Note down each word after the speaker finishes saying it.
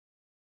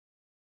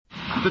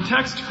The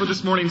text for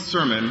this morning's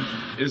sermon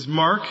is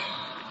Mark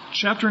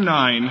chapter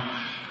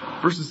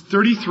 9, verses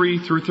 33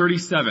 through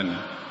 37.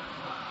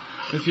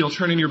 If you'll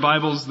turn in your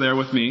Bibles there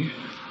with me,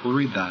 we'll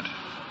read that.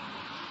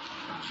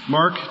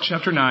 Mark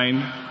chapter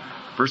 9,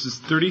 verses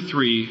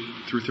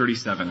 33 through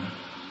 37.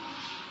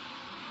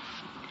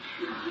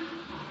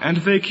 And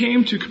they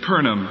came to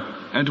Capernaum,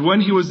 and when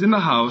he was in the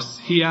house,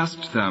 he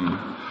asked them,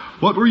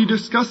 "What were you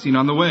discussing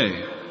on the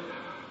way?"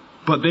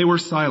 But they were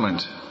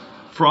silent,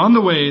 for on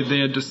the way they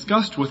had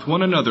discussed with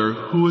one another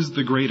who was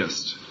the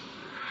greatest.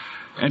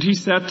 And he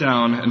sat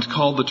down and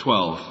called the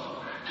 12,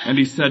 and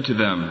he said to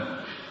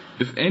them,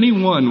 "If any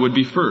one would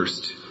be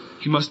first,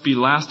 he must be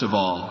last of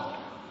all,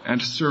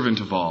 and servant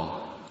of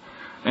all."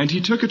 And he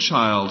took a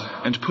child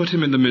and put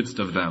him in the midst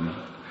of them,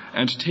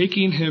 and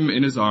taking him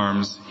in his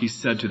arms, he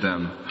said to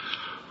them,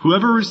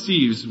 "Whoever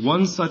receives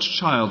one such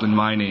child in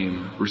my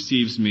name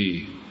receives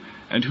me,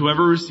 and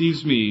whoever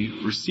receives me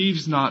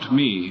receives not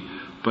me,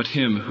 but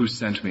him who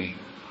sent me."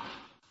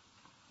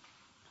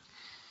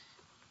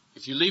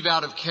 If you leave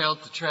out of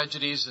account the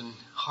tragedies and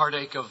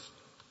heartache of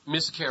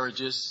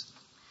miscarriages,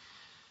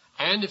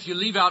 and if you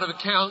leave out of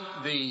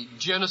account the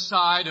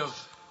genocide of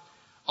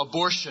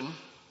abortion,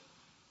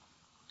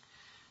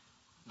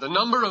 the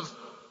number of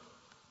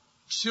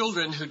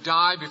children who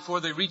die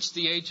before they reach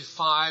the age of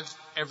 5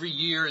 every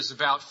year is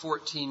about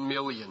 14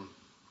 million.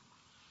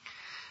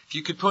 If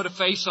you could put a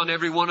face on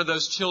every one of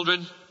those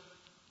children,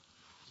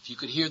 if you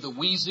could hear the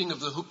wheezing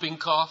of the whooping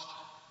cough,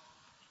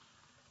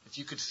 if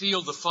you could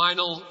feel the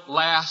final,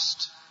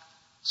 last,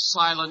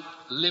 silent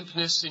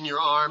limpness in your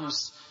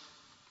arms,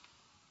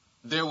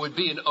 there would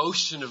be an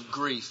ocean of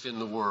grief in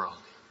the world.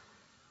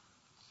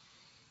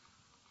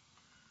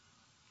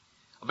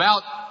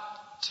 About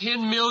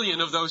 10 million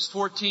of those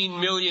 14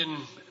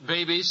 million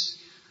babies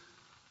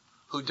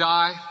who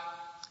die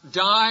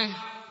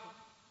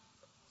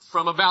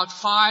from about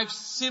 5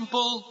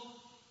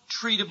 simple,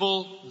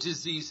 treatable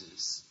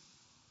diseases.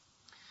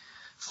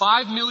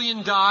 5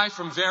 million die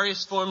from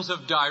various forms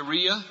of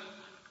diarrhea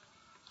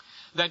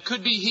that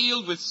could be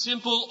healed with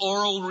simple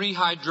oral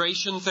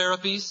rehydration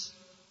therapies.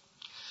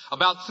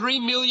 About 3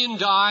 million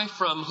die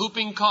from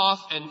whooping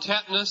cough and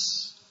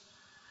tetanus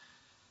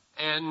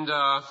and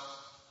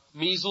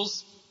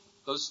measles,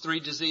 those 3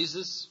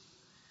 diseases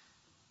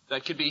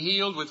that could be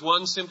healed with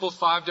one simple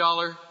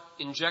 $5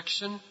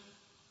 injection.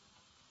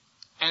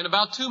 And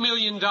about 2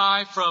 million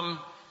die from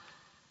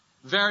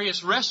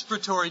various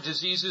respiratory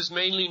diseases,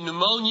 mainly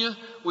pneumonia,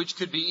 which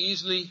could be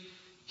easily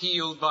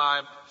healed by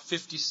a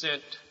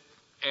 50-cent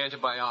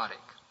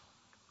antibiotic.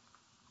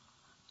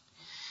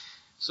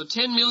 So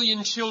 10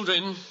 million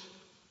children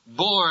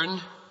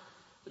born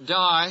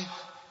die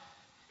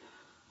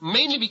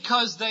mainly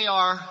because they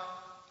are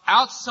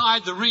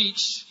outside the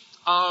reach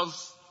of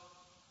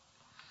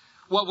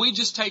what we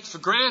just take for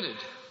granted.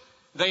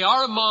 They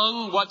are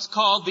among what's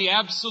called the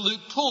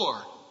absolute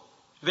poor.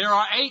 There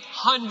are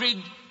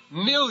 800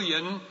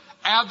 million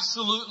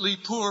absolutely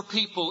poor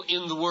people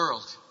in the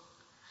world.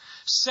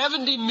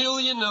 70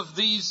 million of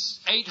these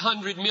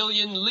 800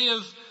 million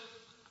live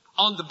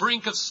on the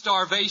brink of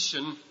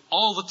starvation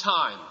all the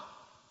time,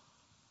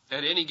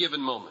 at any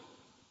given moment.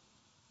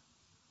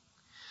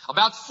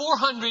 About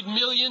 400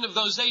 million of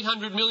those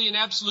 800 million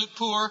absolute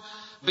poor,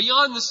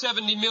 beyond the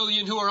 70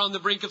 million who are on the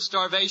brink of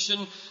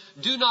starvation,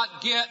 do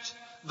not get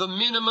the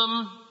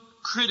minimum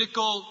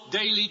critical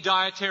daily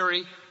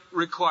dietary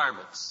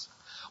requirements.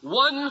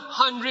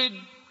 100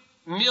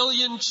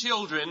 million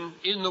children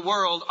in the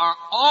world are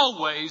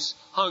always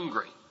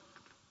hungry.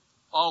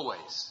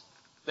 Always.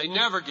 They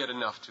never get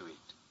enough to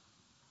eat.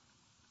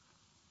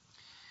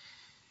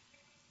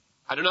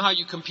 I don't know how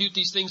you compute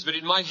these things, but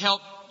it might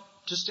help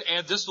just to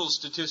add this little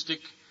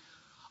statistic.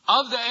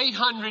 Of the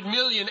 800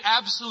 million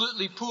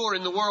absolutely poor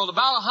in the world,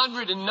 about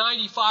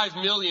 195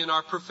 million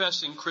are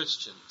professing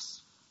Christians.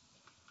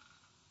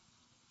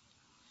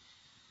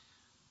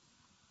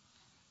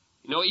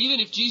 You know, even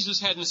if Jesus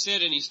hadn't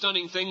said any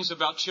stunning things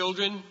about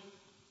children,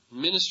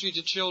 ministry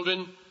to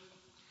children,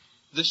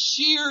 the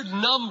sheer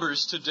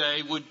numbers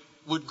today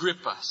would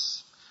grip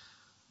us.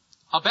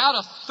 About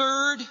a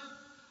third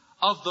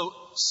of the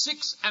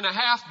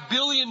 6.5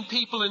 billion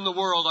people in the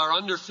world are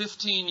under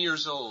 15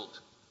 years old.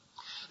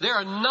 There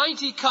are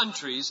 90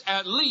 countries,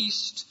 at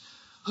least,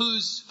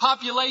 whose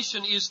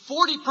population is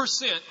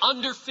 40%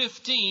 under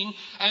 15,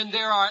 and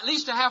there are at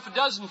least a half a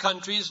dozen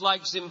countries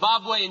like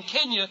Zimbabwe and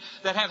Kenya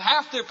that have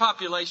half their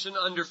population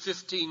under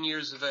 15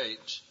 years of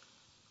age.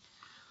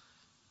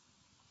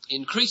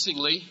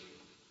 Increasingly,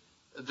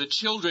 the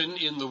children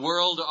in the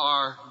world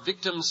are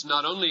victims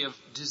not only of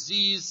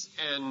disease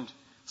and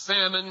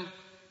famine,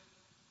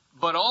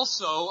 but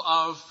also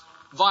of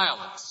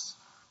violence.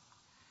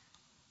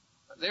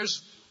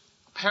 There's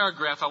a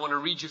paragraph I want to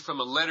read you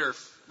from a letter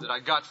that I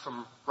got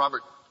from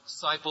Robert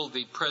Seipel,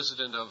 the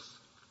president of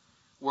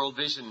World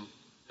Vision,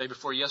 day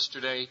before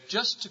yesterday,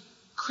 just to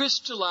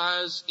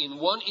crystallize in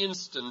one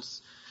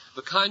instance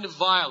the kind of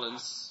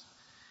violence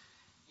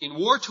in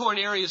war-torn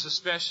areas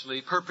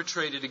especially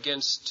perpetrated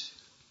against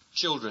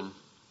children.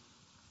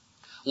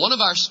 One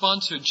of our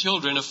sponsored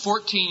children, a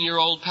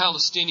 14-year-old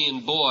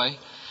Palestinian boy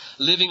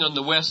living on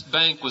the West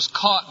Bank, was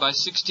caught by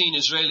 16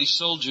 Israeli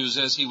soldiers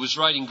as he was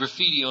writing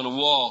graffiti on a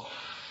wall.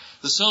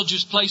 The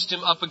soldiers placed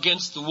him up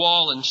against the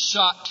wall and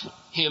shot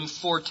him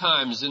 4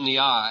 times in the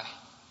eye.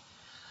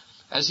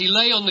 As he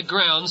lay on the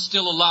ground,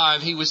 still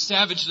alive, he was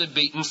savagely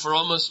beaten for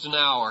almost an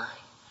hour.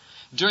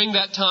 During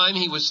that time,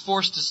 he was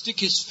forced to stick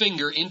his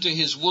finger into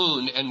his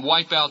wound and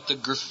wipe out the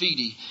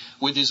graffiti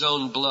with his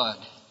own blood.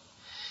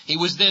 He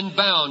was then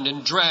bound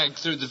and dragged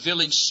through the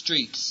village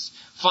streets,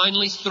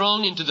 finally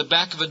thrown into the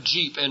back of a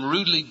jeep and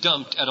rudely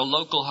dumped at a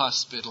local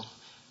hospital.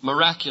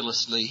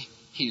 Miraculously,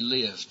 he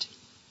lived.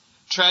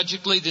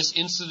 Tragically, this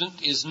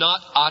incident is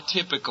not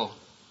atypical.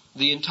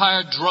 The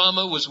entire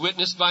drama was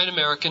witnessed by an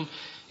American.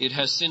 It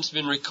has since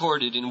been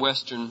recorded in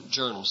Western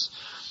journals.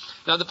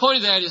 Now, the point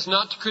of that is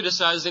not to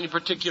criticize any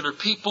particular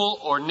people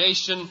or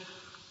nation,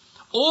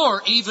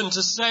 or even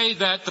to say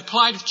that the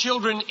plight of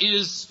children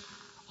is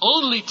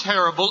only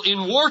terrible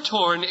in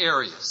war-torn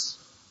areas.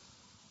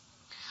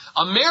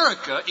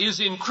 America is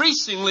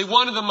increasingly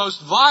one of the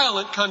most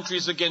violent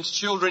countries against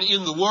children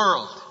in the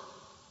world.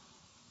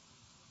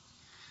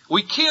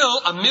 We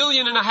kill 1.5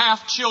 million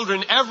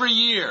children every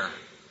year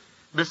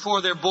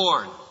before they're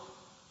born.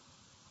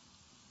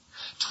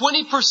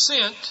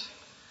 20%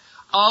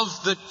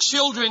 of the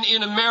children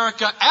in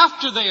America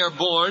after they are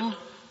born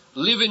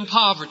live in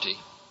poverty.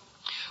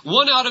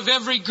 1 out of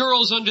every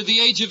girls under the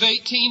age of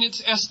 18,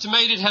 it's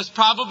estimated, has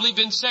probably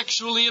been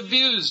sexually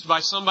abused by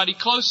somebody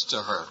close to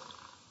her.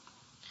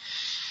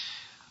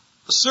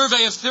 A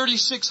survey of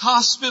 36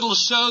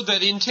 hospitals showed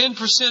that in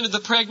 10% of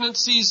the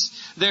pregnancies,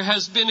 there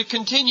has been a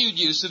continued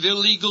use of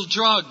illegal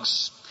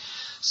drugs.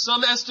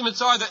 Some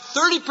estimates are that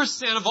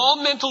 30% of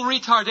all mental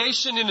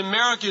retardation in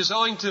America is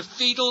owing to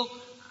fetal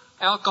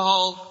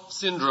alcohol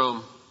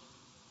syndrome.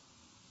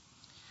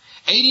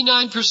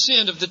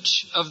 89% of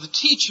the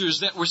teachers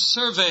that were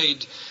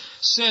surveyed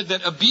said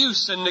that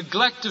abuse and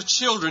neglect of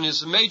children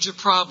is a major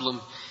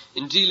problem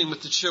in dealing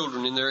with the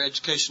children in their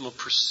educational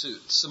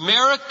pursuits.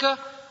 America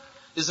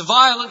is a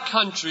violent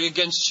country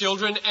against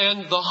children,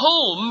 and the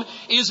home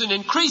is an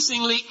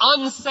increasingly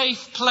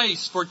unsafe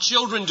place for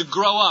children to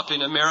grow up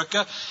in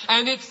America,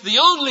 and it's the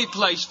only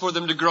place for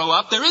them to grow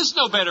up. There is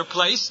no better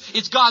place.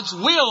 It's God's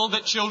will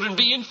that children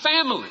be in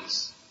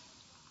families.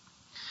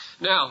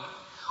 Now,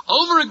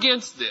 over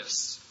against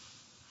this,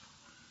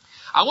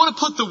 I want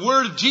to put the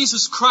word of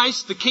Jesus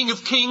Christ, the King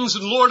of Kings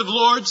and Lord of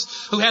Lords,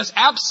 who has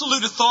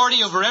absolute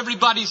authority over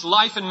everybody's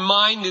life and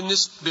mind in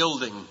this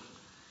building.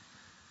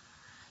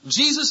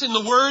 Jesus, in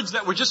the words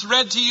that were just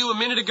read to you a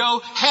minute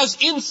ago, has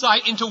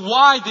insight into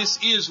why this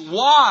is,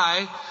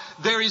 why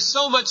there is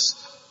so much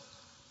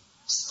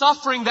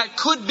suffering that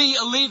could be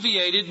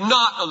alleviated,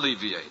 not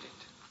alleviated.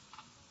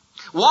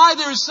 Why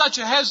there is such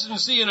a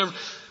hesitancy and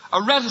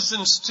a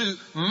reticence to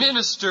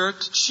minister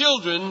to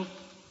children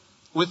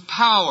with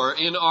power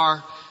in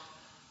our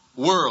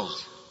world.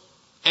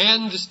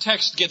 And this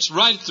text gets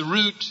right at the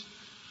root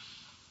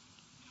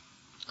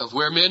of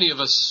where many of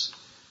us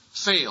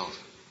fail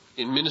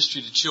in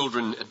ministry to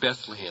children at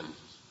Bethlehem.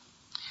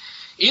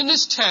 In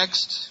this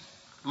text,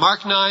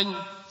 Mark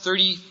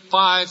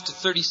 9:35 to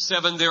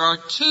 37, there are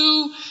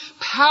 2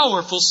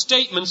 powerful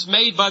statements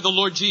made by the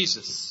Lord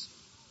Jesus.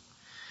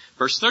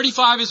 Verse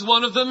 35 is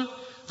one of them.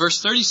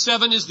 Verse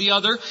 37 is the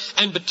other.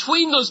 And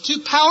between those 2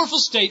 powerful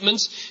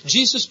statements,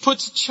 Jesus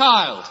puts a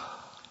child,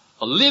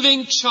 a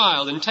living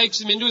child, and takes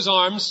him into his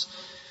arms.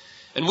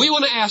 And we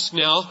want to ask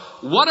now,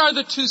 what are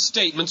the 2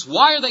 statements?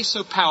 Why are they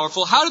so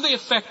powerful? How do they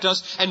affect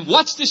us? And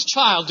what's this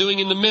child doing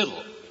in the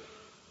middle?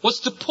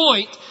 What's the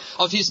point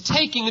of his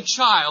taking a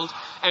child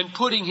and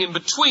putting him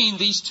between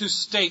these 2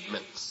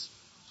 statements?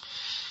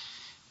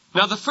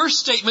 Now, the first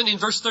statement in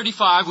verse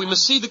 35, we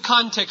must see the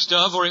context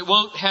of, or it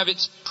won't have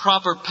its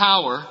proper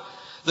power.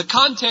 The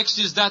context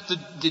is that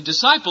the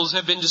disciples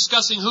have been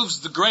discussing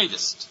who's the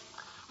greatest.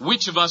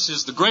 Which of us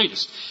is the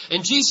greatest?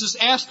 And Jesus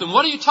asked them,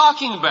 what are you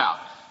talking about?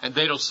 And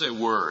they don't say a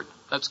word.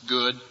 That's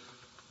good.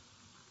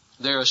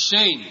 They're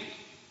ashamed.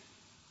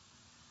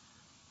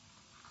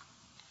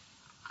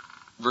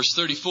 Verse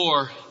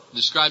 34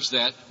 describes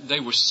that. They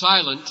were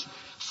silent,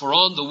 for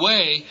on the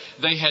way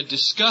they had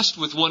discussed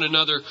with one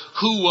another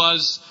who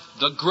was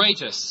the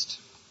greatest.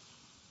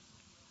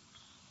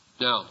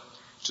 Now,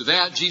 to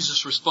that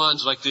Jesus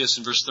responds like this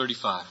in verse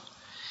 35.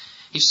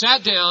 He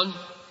sat down,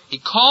 he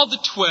called the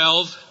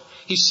 12,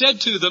 he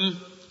said to them,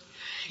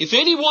 if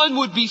anyone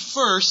would be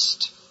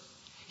first,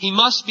 he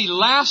must be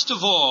last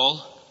of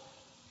all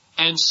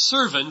and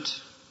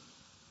servant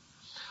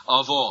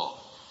of all.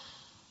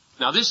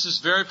 Now, this is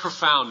very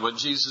profound what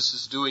Jesus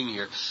is doing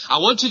here. I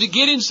want you to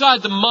get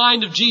inside the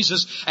mind of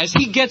Jesus as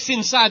he gets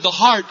inside the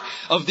heart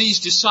of these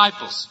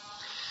disciples.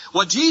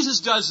 What Jesus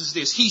does is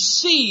this. He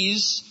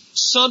sees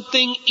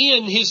something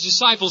in his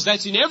disciples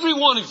that's in every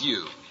one of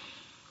you.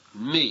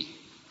 Me.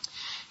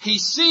 He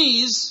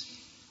sees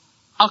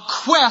a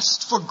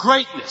quest for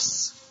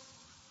greatness.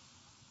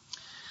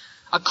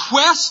 A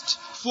quest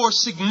for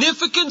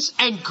significance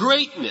and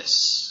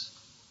greatness.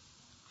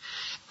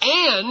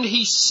 And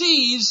he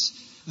sees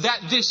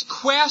that this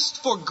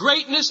quest for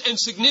greatness and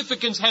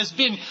significance has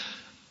been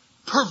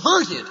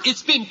perverted.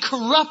 It's been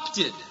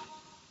corrupted.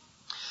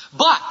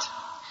 But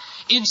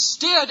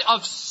instead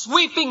of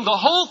sweeping the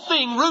whole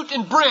thing, root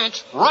and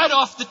branch, right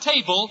off the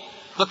table,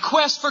 the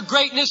quest for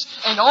greatness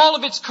and all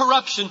of its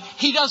corruption,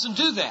 he doesn't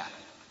do that.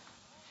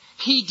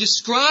 He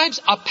describes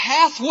a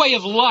pathway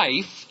of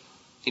life,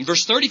 in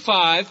verse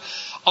 35,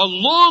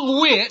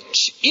 along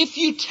which, if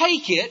you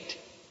take it,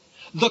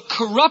 the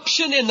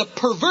corruption and the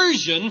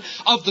perversion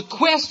of the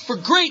quest for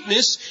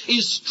greatness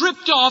is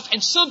stripped off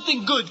and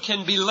something good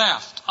can be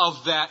left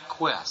of that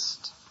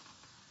quest.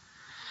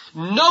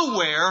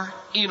 Nowhere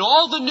in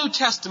all the New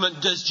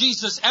Testament does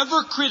Jesus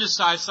ever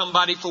criticize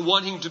somebody for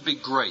wanting to be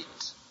great.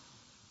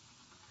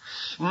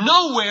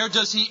 Nowhere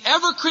does he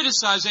ever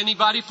criticize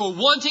anybody for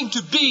wanting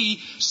to be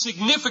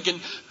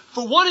significant,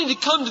 for wanting to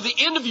come to the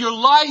end of your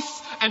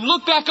life and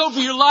look back over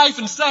your life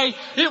and say,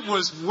 it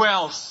was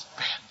well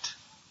spent.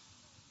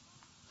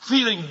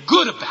 Feeling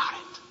good about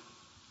it.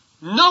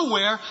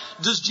 Nowhere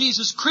does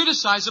Jesus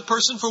criticize a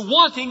person for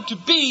wanting to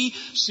be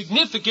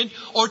significant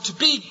or to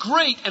be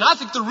great. And I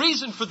think the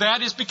reason for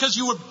that is because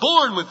you were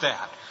born with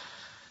that.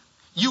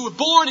 You were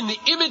born in the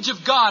image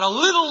of God, a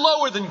little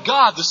lower than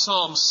God, the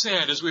psalm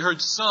said, as we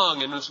heard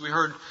sung and as we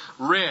heard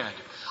read.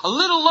 A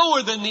little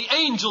lower than the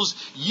angels.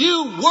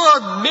 You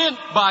were meant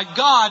by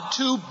God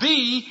to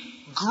be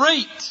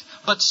great.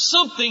 But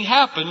something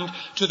happened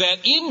to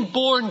that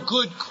inborn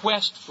good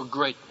quest for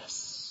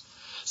greatness.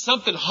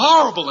 Something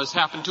horrible has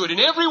happened to it in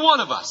every one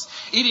of us.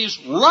 It is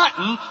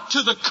rotten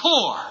to the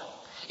core.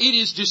 It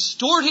is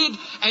distorted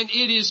and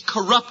it is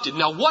corrupted.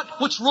 Now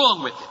what's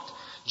wrong with it?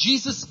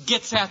 Jesus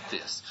gets at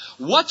this.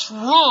 What's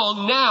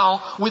wrong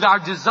now with our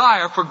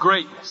desire for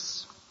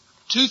greatness?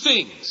 Two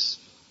things.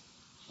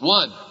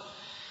 One,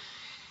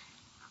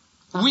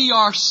 we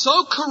are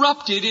so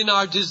corrupted in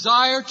our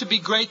desire to be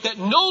great that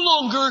no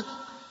longer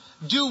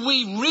do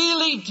we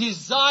really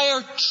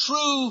desire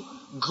true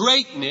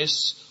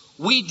greatness.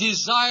 We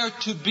desire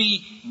to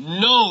be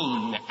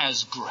known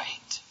as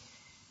great.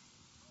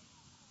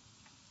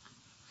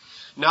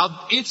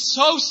 Now, it's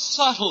so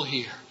subtle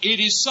here. It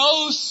is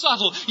so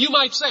subtle. You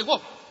might say,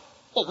 well,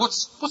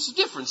 what's the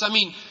difference? I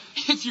mean,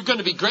 if you're going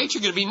to be great,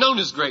 you're going to be known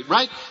as great,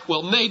 right?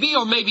 Well, maybe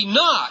or maybe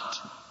not,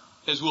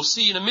 as we'll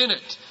see in a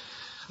minute.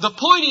 The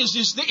point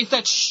is that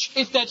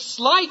if that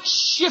slight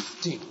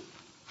shifting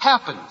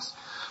happens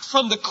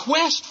from the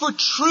quest for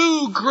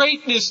true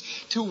greatness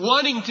to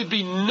wanting to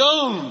be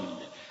known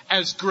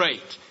as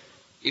great,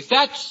 if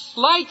that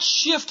slight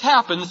shift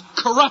happens,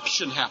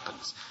 corruption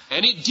happens.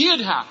 And it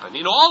did happen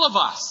in all of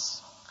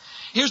us.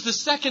 Here's the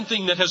second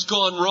thing that has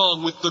gone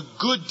wrong with the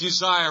good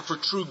desire for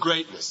true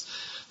greatness.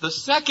 The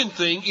second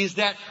thing is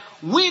that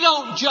we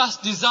don't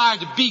just desire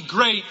to be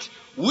great,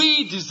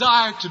 we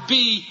desire to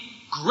be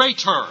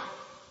greater.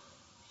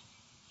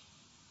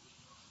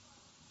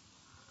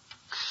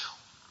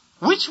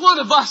 Which one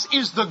of us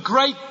is the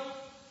great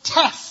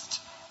test?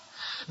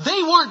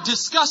 They weren't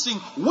discussing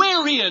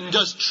wherein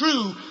does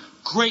true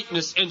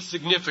greatness and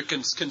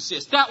significance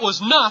consist. That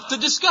was not the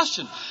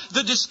discussion.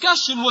 The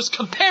discussion was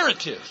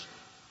comparative.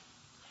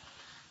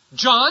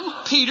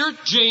 John, Peter,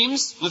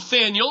 James,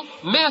 Nathaniel,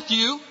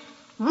 Matthew,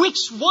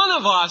 which one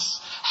of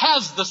us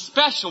has the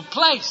special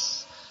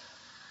place?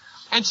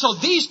 And so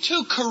these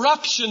two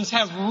corruptions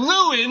have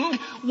ruined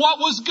what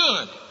was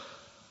good.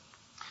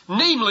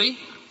 Namely,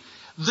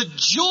 the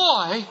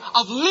joy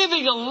of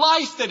living a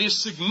life that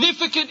is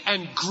significant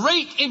and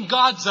great in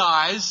God's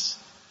eyes.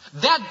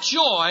 That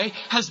joy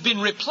has been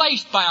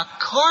replaced by a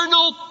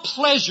carnal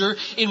pleasure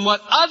in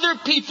what other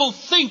people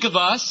think of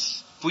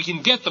us, if we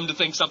can get them to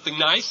think something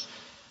nice,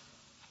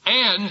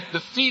 and the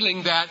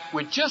feeling that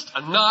we're just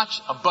a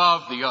notch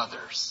above the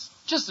others.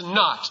 Just a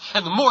notch.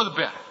 And the more the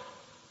better.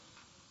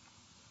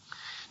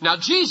 Now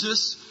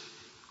Jesus,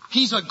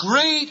 he's a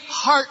great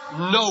heart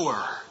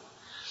knower.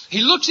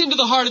 He looks into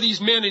the heart of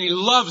these men and he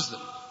loves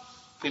them.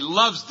 He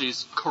loves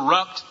these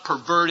corrupt,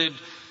 perverted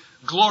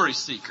glory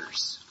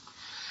seekers.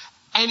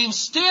 And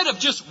instead of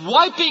just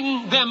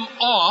wiping them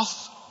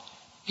off,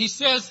 he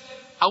says,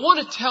 I want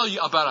to tell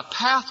you about a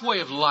pathway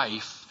of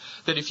life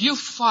that if you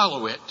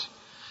follow it,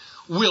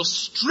 will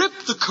strip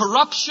the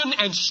corruption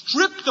and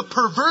strip the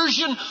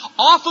perversion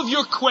off of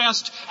your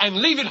quest and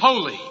leave it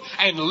holy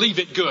and leave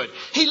it good.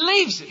 He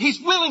leaves it.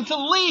 He's willing to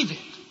leave it.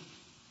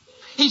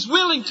 He's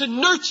willing to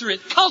nurture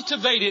it,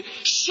 cultivate it,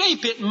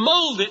 shape it,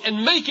 mold it,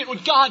 and make it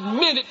what God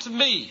meant it to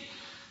be.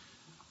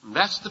 And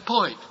that's the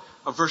point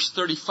of verse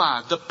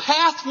 35. The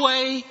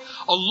pathway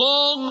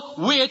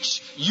along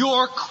which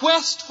your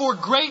quest for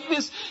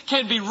greatness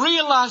can be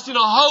realized in a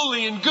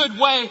holy and good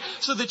way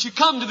so that you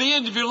come to the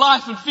end of your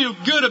life and feel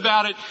good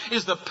about it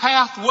is the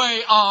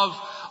pathway of,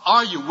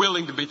 are you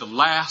willing to be the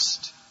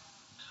last?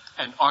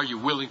 And are you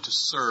willing to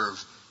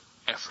serve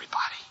everybody?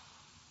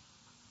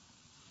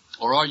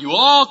 Or are you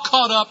all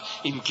caught up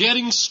in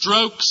getting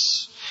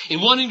strokes,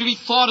 in wanting to be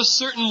thought a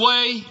certain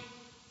way,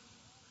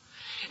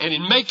 and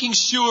in making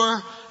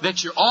sure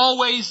that you're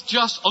always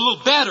just a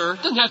little better,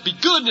 doesn't have to be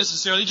good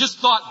necessarily, just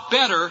thought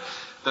better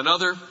than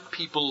other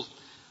people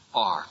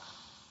are.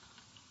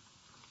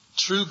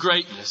 True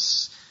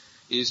greatness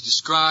is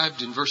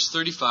described in verse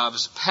 35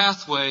 as a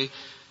pathway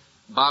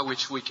by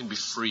which we can be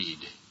freed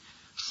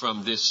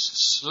from this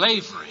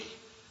slavery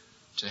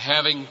to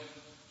having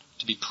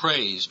to be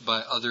praised by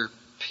other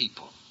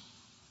people.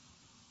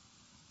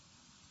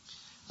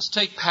 Let's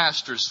take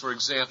pastors, for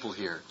example,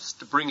 here, just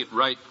to bring it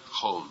right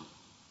home.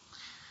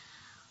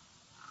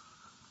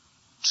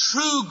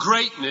 True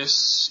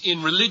greatness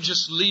in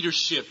religious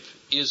leadership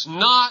is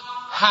not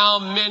how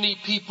many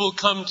people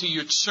come to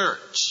your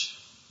church.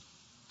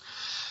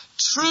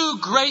 True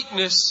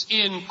greatness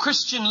in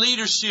Christian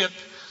leadership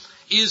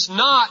is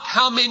not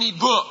how many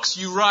books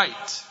you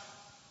write.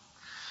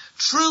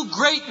 True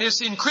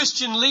greatness in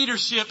Christian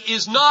leadership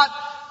is not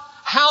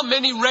how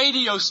many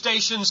radio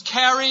stations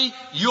carry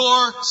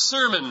your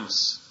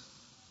sermons.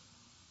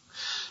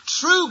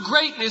 True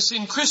greatness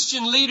in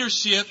Christian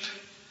leadership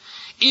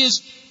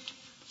is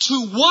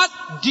to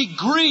what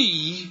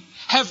degree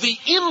have the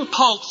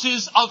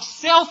impulses of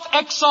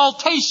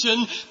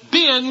self-exaltation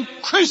been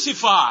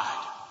crucified?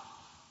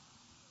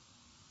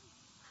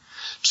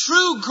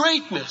 True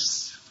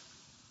greatness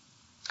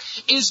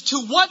is to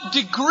what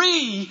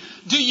degree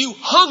do you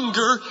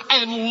hunger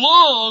and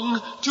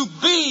long to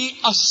be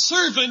a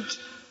servant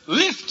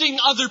lifting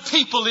other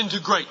people into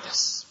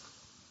greatness?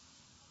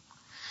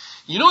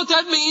 You know what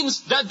that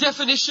means? That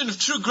definition of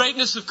true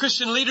greatness of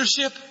Christian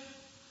leadership?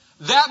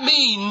 That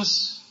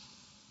means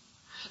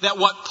that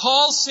what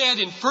Paul said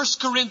in 1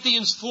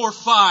 Corinthians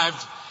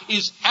 4:5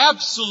 is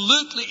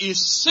absolutely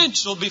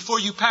essential before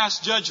you pass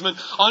judgment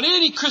on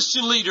any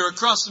Christian leader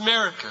across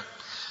America.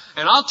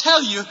 And I'll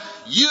tell you,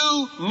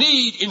 you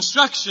need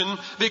instruction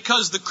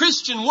because the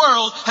Christian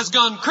world has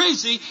gone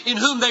crazy in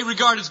whom they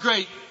regard as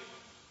great.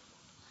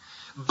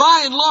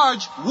 By and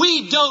large,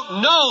 we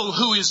don't know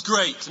who is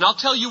great. And I'll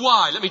tell you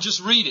why. Let me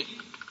just read it.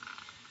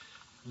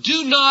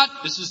 Do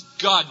not, this is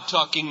God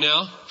talking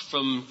now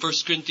from 1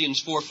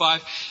 Corinthians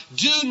 4:5,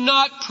 do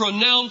not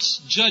pronounce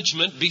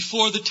judgment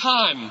before the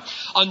time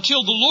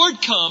until the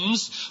Lord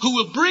comes, who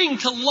will bring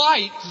to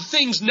light the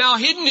things now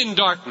hidden in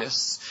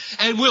darkness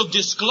and will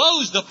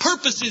disclose the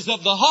purposes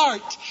of the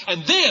heart,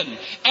 and then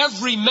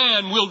every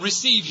man will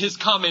receive his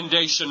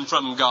commendation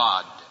from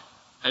God.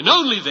 And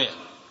only then.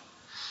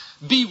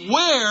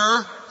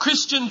 Beware,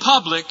 Christian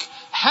public,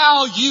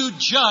 how you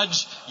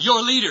judge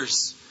your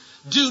leaders.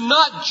 Do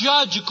not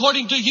judge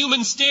according to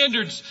human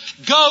standards.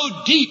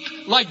 Go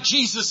deep like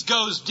Jesus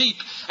goes deep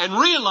and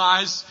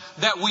realize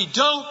that we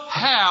don't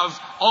have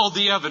all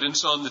the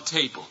evidence on the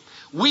table.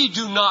 We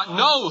do not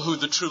know who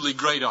the truly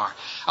great are.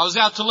 I was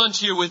out to lunch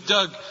here with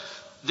Doug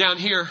down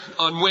here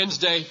on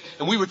Wednesday,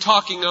 and we were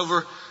talking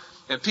over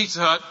at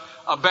Pizza Hut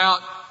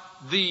about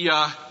the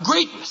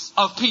greatness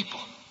of people.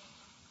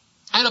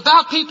 And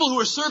about people who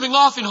are serving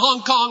off in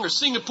Hong Kong or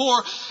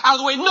Singapore out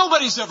of the way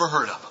nobody's ever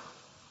heard of them.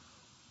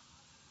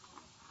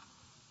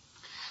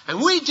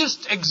 And we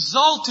just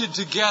exalted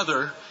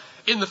together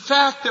in the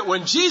fact that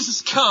when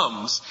Jesus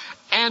comes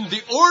and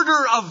the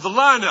order of the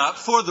lineup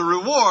for the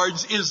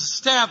rewards is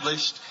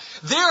established,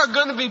 there are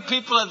going to be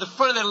people at the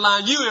front of that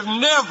line you have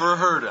never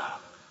heard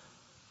of.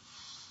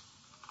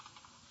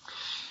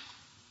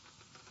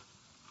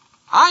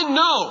 I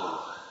know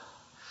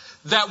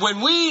that when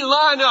we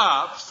line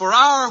up for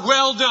our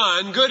well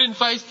done, good and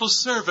faithful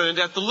servant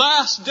at the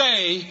last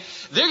day,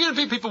 there are going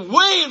to be people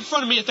way in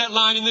front of me at that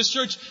line in this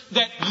church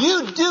that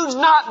you do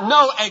not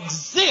know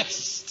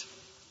exist.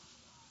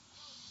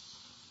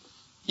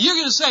 You're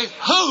going to say,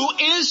 who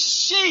is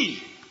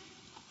she?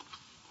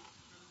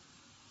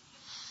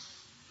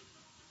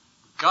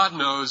 God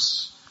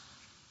knows.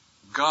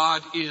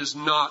 God is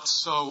not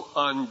so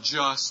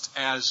unjust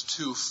as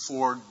to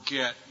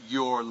forget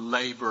your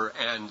labor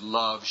and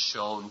love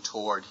shown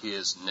toward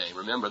His name.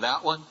 Remember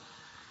that one?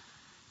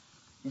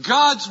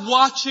 God's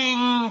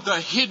watching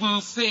the hidden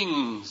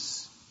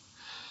things.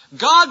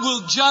 God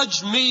will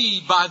judge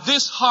me by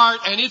this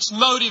heart and its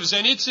motives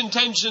and its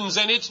intentions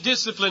and its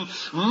discipline,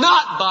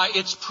 not by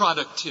its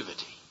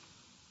productivity.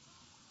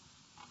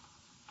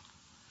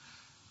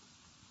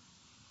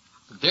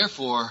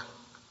 Therefore,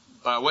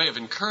 by way of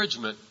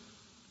encouragement,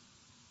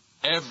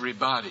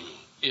 everybody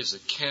is a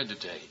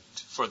candidate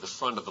for the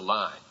front of the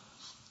line.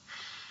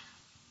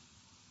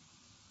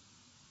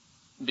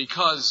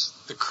 Because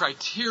the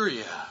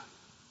criteria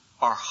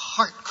are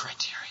heart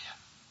criteria.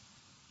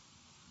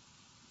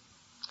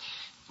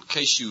 In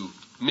case you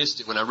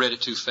missed it when I read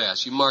it too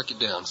fast, you mark it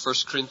down. 1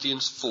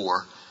 Corinthians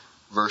 4,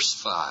 verse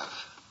 5.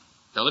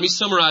 Now let me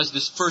summarize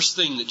this first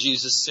thing that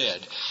Jesus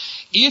said.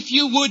 If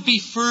someone would be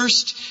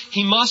first,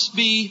 he must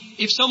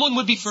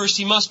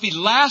be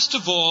last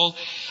of all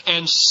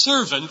and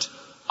servant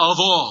of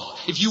all.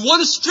 If you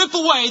want to strip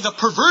away the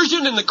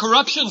perversion and the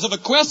corruptions of a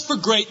quest for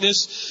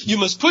greatness, you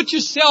must put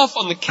yourself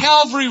on the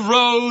Calvary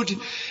road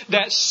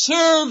that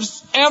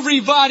serves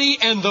everybody,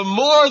 and the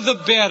more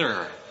the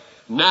better.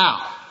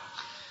 Now,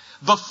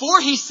 Before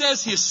he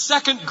says his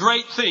second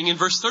great thing, in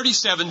verse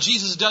 37,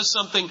 Jesus does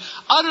something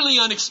utterly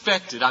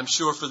unexpected, I'm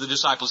sure, for the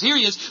disciples. Here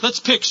he is.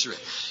 Let's picture it.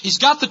 He's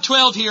got the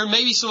 12 here,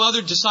 maybe some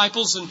other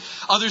disciples and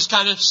others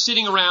kind of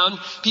sitting around.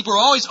 People are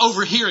always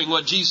overhearing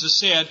what Jesus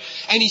said.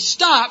 And he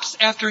stops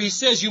after he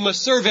says, you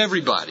must serve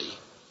everybody.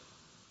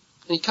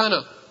 And he kind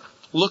of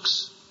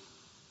looks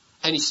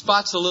and he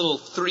spots a little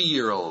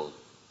 3-year-old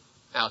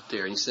out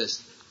there. And he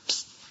says,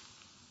 psst.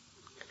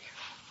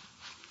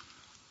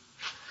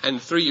 And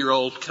the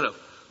 3-year-old kind of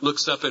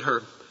looks up at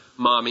her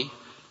mommy,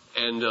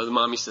 and the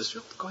mommy says,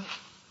 go ahead.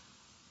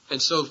 And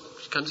so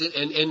she comes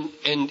in,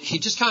 and he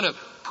just kind of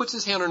puts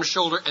his hand on her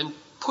shoulder and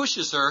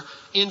pushes her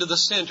into the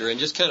center and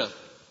just kind of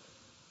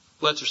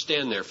lets her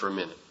stand there for a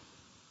minute.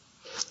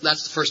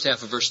 That's the first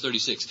half of verse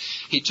 36.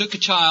 He took a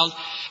child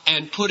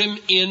and put him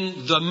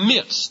in the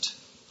midst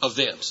of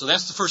them. So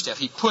that's the first half.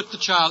 He put the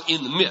child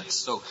in the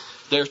midst. So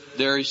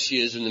there she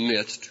is in the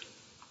midst.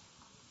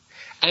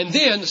 And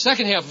then, the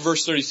second half of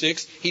verse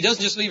 36, he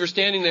doesn't just leave her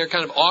standing there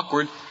kind of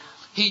awkward.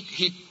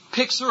 He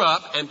picks her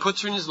up and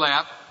puts her in his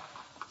lap.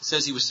 It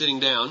says he was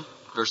sitting down,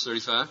 verse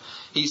 35.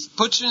 He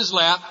puts her in his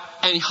lap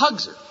and he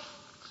hugs her.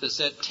 It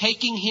says,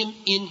 taking him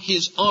in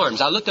his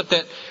arms. I looked up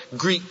that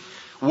Greek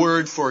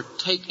word for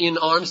take in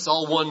arms. It's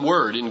all one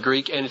word in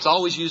Greek, and it's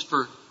always used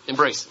for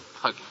embracing,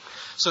 hugging.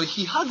 So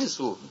he hugged this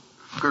little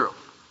girl.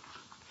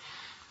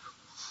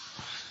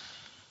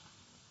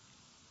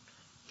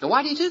 Now,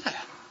 why do you do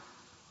that?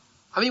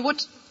 I mean,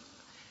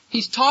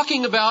 he's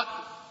talking about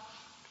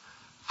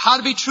how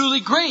to be truly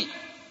great,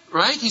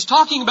 right? He's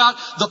talking about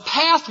the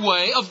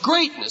pathway of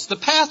greatness, the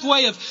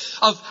pathway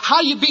of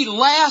how you be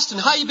last and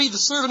how you be the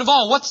servant of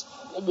all.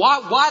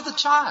 Why the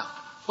child?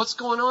 What's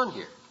going on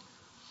here?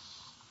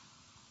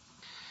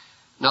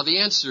 Now, the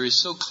answer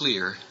is so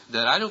clear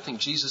that I don't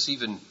think Jesus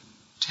even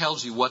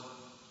tells you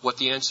what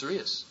the answer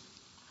is.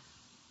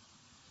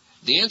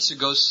 The answer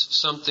goes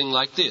something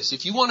like this.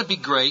 If you want to be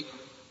great,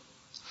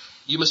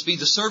 you must be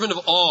the servant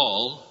of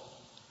all.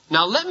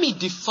 Now let me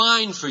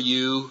define for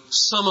you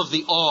some of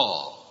the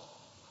all.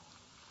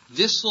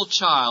 This little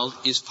child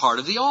is part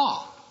of the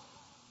all.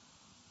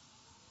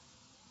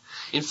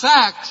 In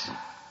fact,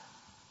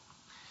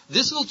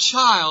 this little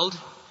child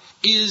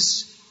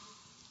is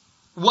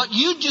what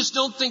you just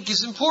don't think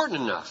is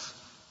important enough.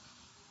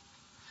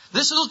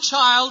 This little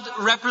child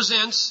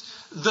represents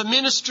the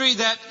ministry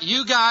that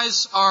you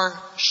guys are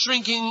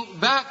shrinking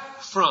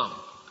back from.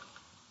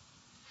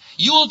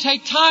 You will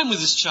take time with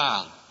this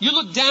child. You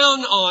look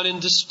down on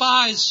and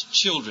despise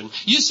children.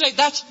 You say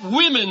that's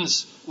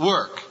women's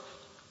work.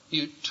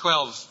 You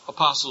 12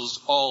 apostles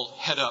all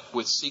head up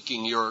with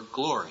seeking your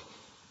glory.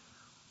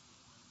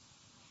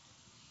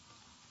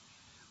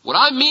 What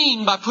I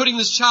mean by putting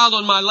this child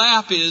on my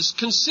lap is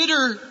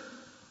consider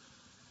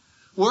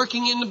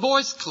working in the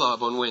boys'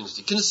 club on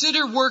Wednesday.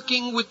 Consider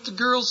working with the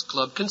girls'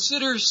 club.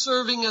 Consider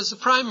serving as a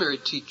primary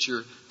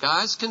teacher,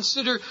 guys.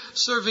 Consider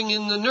serving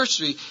in the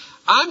nursery.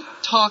 I'm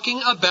talking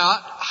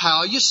about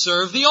how you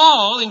serve the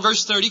all in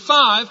verse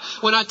 35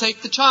 when I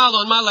take the child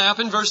on my lap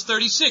in verse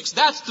 36.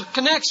 That's the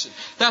connection.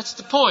 That's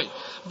the point.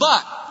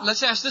 But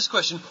let's ask this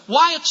question.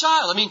 Why a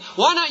child? I mean,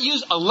 why not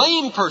use a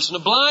lame person, a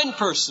blind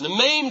person, a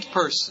maimed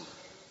person?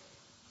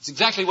 It's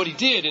exactly what he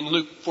did in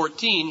Luke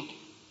 14.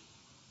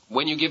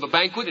 When you give a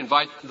banquet,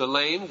 invite the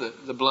lame,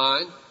 the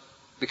blind,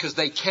 because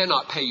they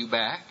cannot pay you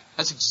back.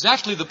 That's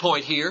exactly the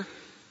point here.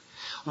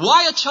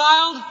 Why a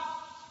child?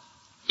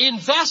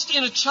 Invest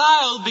in a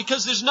child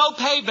because there's no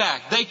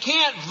payback. They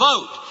can't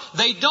vote.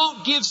 They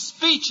don't give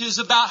speeches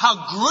about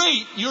how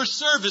great your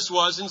service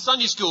was in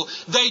Sunday school.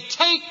 They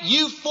take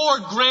you for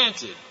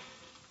granted.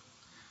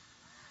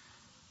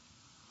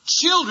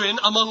 Children,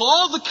 among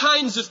all the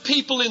kinds of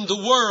people in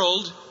the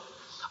world,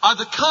 are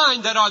the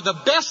kind that are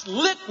the best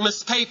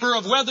litmus paper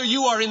of whether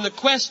you are in the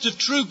quest of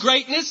true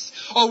greatness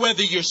or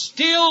whether you're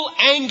still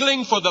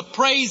angling for the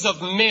praise of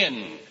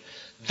men.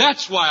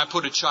 That's why I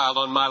put a child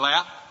on my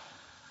lap.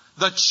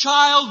 The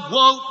child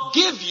won't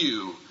give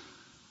you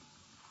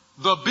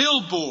the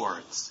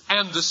billboards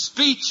and the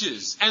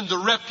speeches and the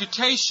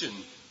reputation.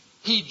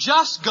 He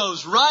just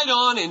goes right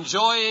on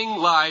enjoying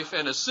life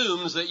and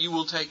assumes that you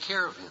will take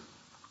care of him.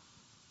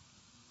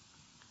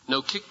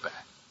 No kickback.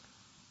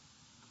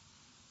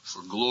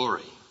 For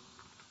glory.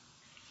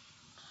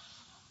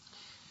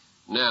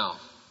 Now,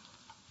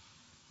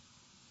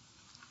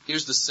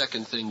 here's the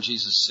second thing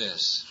Jesus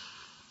says.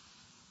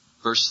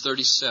 Verse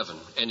 37,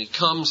 and it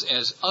comes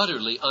as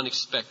utterly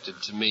unexpected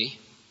to me.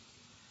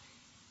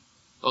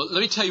 Well,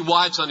 let me tell you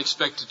why it's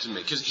unexpected to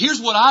me. Because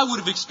here's what I would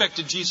have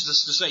expected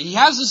Jesus to say. He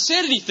hasn't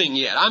said anything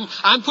yet.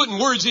 I'm putting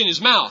words in his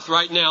mouth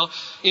right now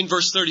in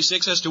verse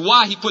 36 as to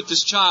why he put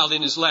this child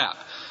in his lap.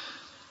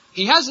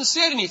 He hasn't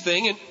said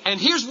anything, and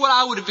here's what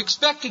I would have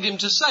expected him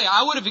to say.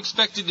 I would have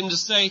expected him to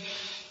say,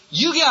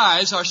 you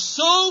guys are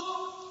so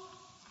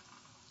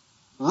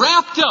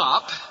wrapped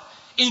up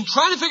in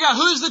trying to figure out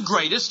who's the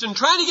greatest and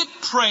trying to get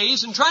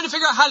praise and trying to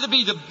figure out how to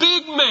be the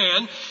big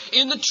man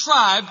in the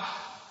tribe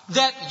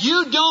that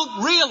you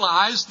don't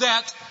realize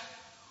that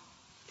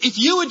If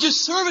you would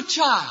just serve a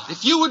child,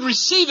 if you would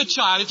receive a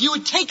child, if you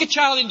would take a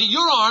child into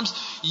your arms,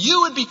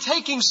 you would be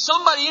taking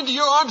somebody into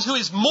your arms who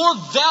is more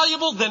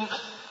valuable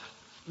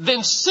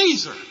than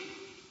Caesar.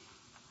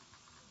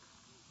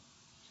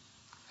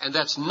 And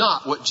that's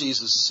not what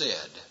Jesus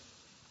said.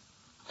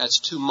 That's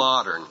too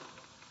modern.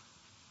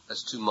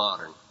 That's too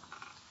modern.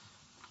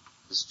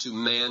 It's too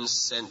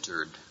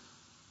man-centered.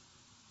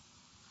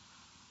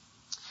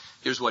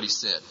 Here's what he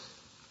said.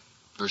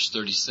 Verse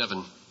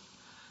 37.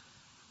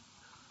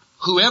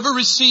 Whoever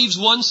receives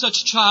one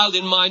such child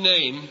in my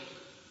name,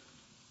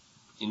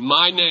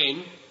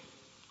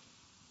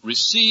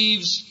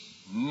 receives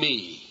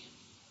me.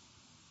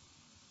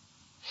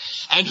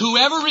 And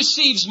whoever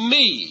receives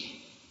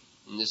me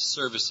in this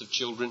service of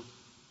children,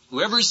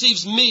 whoever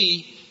receives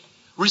me,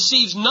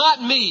 receives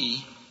not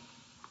me,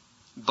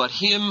 but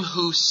him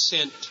who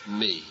sent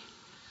me.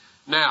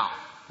 Now,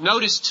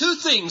 notice two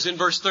things in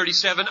verse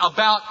 37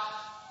 about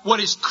what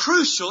is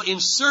crucial in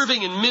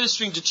serving and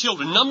ministering to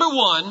children. Number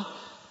one,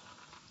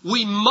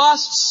 we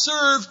must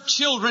serve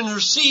children,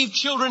 receive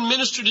children,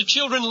 minister to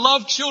children,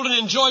 love children,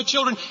 enjoy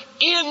children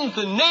in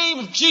the name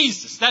of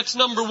Jesus. That's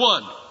number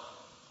one.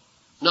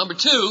 Number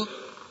two,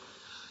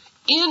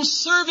 in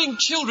serving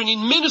children,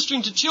 in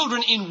ministering to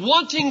children, in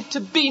wanting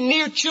to be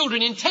near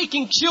children, in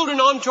taking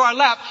children onto our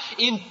lap,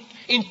 in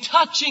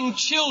touching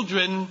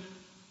children,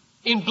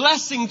 in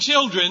blessing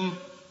children,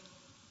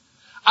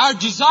 our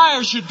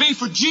desire should be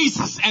for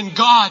Jesus and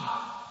God.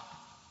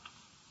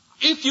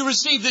 If you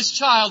receive this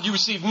child, you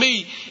receive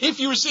me. If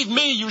you receive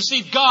me, you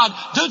receive God.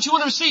 Don't you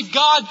want to receive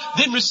God?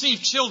 Then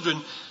receive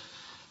children.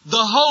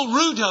 The whole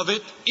root of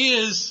it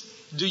is,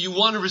 do you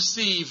want to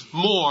receive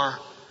more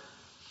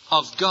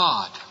of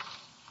God?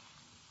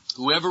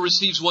 Whoever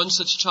receives one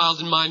such child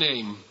in my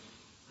name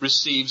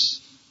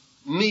receives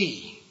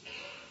me.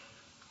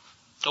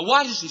 So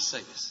why does he say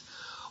this?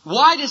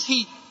 Why does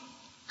he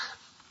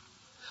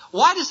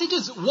do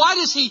this? Why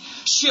does he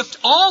shift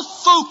all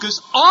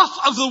focus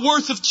off of the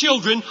worth of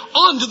children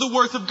onto the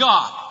worth of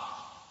God?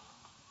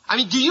 I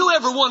mean, do you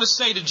ever want to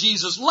say to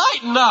Jesus,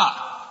 lighten up?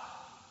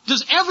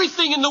 Does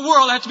everything in the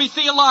world have to be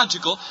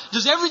theological?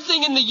 Does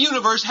everything in the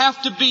universe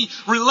have to be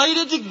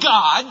related to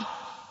God?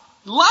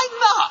 Lighten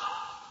up.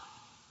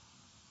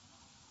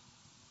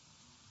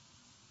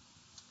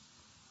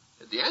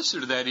 The answer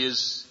to that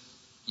is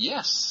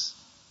yes.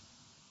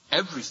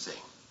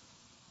 Everything.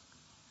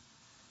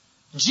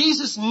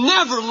 Jesus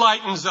never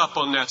lightens up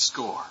on that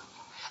score.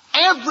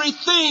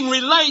 Everything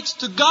relates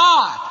to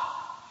God.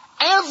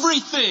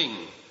 Everything.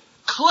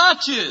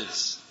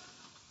 Clutches,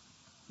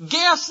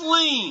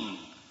 gasoline,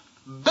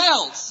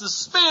 belts,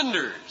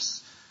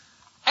 suspenders,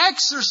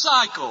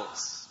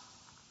 exercycles,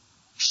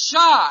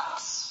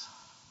 shots,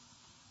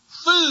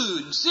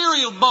 food,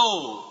 cereal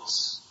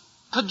bowls,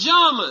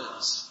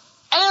 pajamas.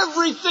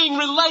 Everything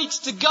relates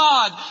to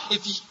God.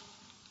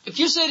 If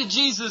you say to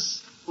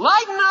Jesus,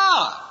 lighten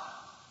up,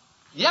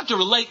 you have to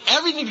relate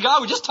everything to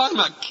God. We're just talking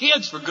about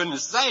kids, for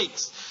goodness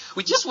sakes.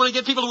 We just want to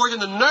get people to work in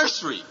the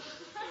nursery.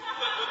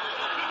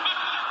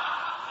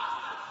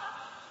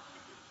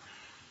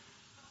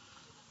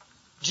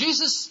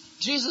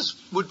 Jesus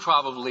would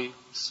probably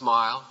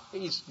smile.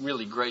 He's a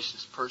really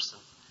gracious person.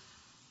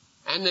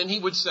 And then he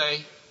would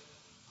say,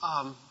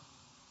 I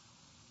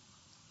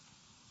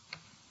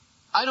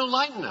don't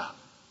lighten up.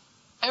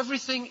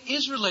 Everything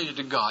is related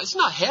to God. It's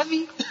not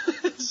heavy.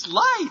 It's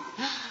light.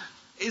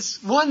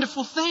 It's a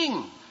wonderful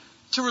thing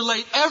to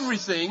relate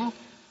everything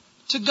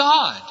to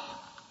God.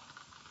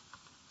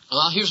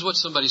 Well, here's what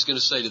somebody's going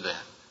to say to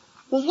that.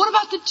 Well, what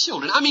about the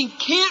children? I mean,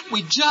 can't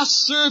we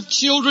just serve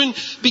children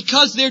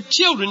because they're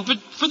children, but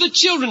for the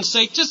children's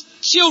sake, just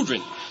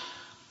children?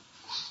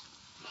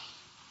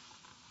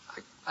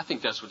 I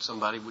think that's what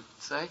somebody would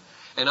say.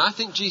 And I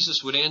think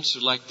Jesus would answer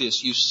like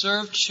this. You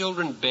serve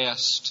children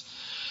best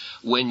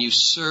when you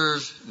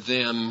serve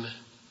them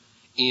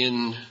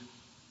in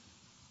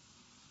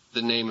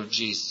the name of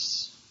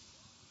Jesus.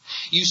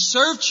 You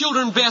serve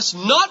children best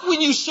not when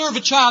you serve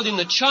a child in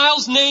the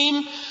child's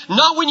name,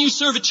 not when you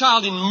serve a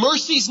child in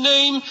mercy's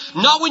name,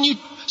 not when you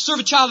serve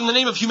a child in the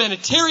name of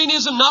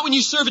humanitarianism, not when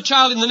you serve a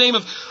child in the name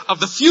of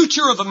the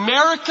future of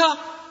America,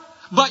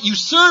 but you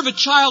serve a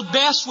child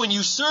best when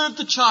you serve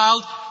the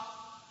child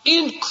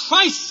in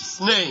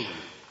Christ's name.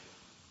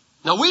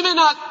 Now, we may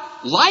not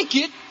like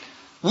it.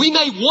 We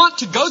may want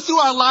to go through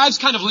our lives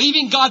kind of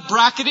leaving God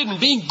bracketed and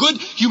being good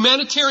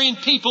humanitarian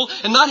people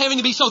and not having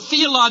to be so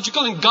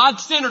theological and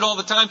God-centered all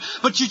the time,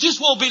 but you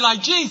just won't be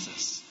like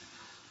Jesus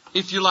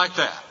if you're like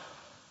that.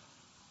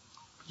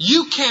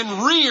 You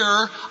can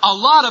rear a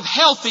lot of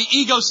healthy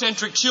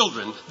egocentric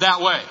children that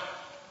way,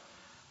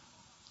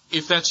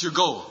 if that's your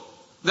goal.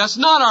 That's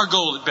not our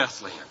goal at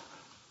Bethlehem.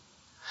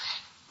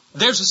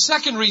 There's a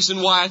second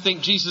reason why I think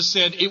Jesus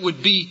said it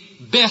would be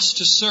best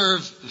to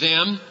serve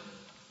them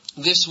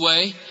this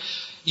way.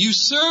 You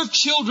serve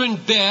children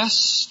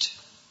best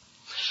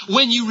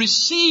when you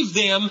receive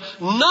them,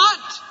 not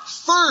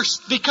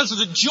first because of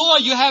the joy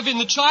you have in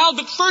the child,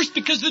 but first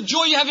because of the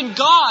joy you have in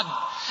God.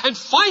 And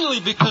finally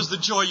because of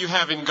the joy you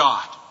have in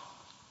God.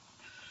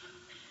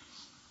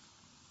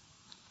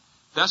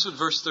 That's what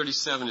verse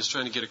 37 is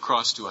trying to get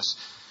across to us.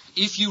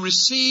 If you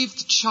receive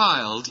the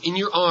child in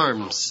your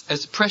arms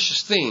as a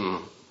precious thing,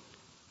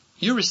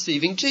 you're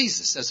receiving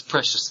Jesus as a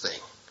precious thing.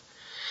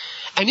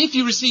 And if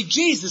you receive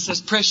Jesus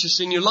as precious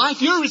in your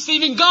life, you're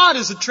receiving God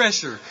as a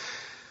treasure,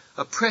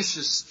 a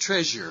precious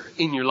treasure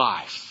in your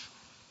life.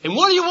 And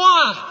what do you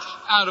want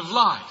out of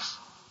life?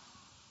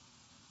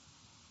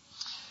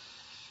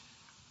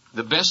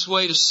 The best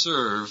way to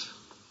serve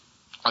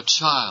a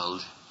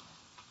child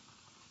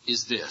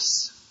is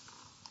this.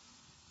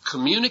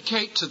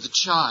 Communicate to the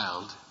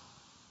child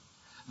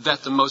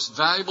that the most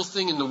valuable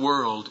thing in the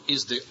world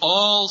is the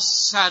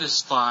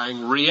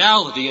all-satisfying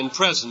reality and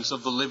presence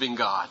of the living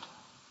God.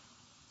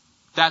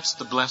 That's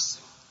the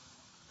blessing.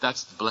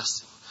 That's the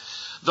blessing.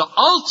 The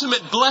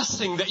ultimate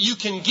blessing that you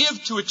can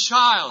give to a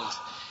child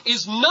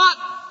is not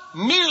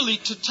merely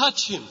to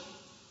touch him,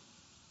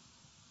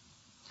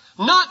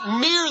 not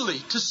merely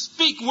to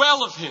speak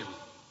well of him,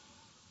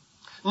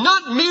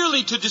 not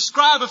merely to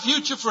describe a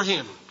future for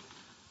him.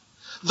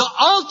 The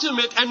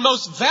ultimate and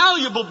most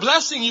valuable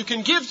blessing you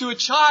can give to a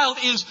child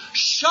is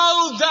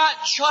show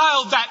that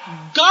child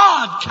that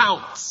God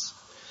counts,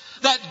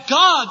 that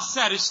God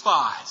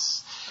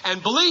satisfies.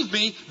 And believe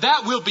me,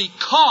 that will be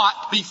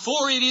caught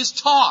before it is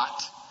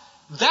taught.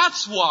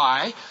 That's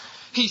why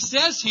he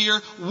says here,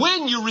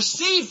 when you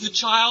receive the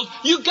child,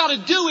 you've got to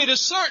do it a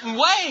certain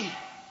way.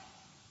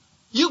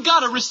 You've got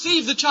to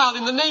receive the child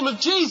in the name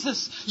of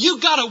Jesus.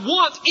 You've got to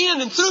want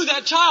in and through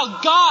that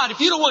child God. If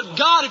you don't want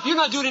God, if you're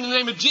not doing it in the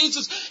name of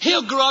Jesus,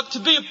 he'll grow up to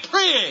be a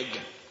prig.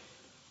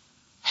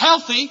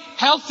 Healthy,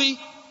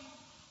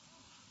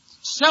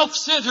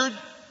 self-centered,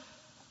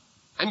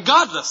 and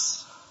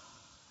godless.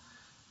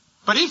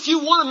 But if you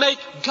want to make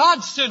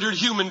God-centered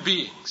human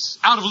beings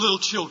out of little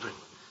children,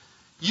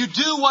 you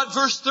do what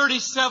verse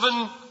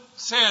 37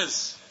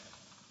 says.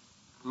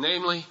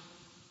 Namely,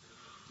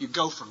 you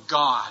go for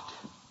God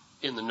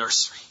in the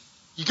nursery.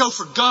 You go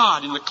for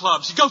God in the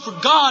clubs. You go for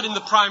God in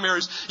the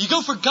primaries. You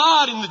go for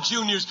God in the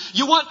juniors.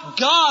 You want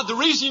God. The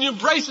reason you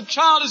embrace a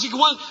child is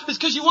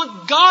because you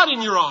want God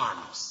in your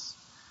arms.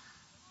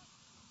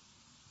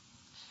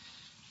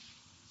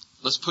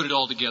 Let's put it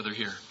all together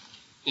here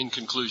in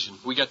conclusion.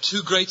 We got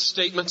two great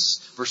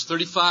statements, verse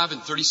 35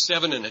 and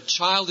 37, and a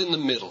child in the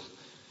middle.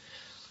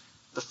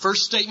 The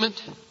first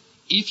statement,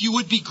 if you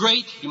would be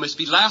great, you must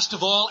be last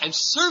of all and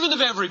servant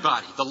of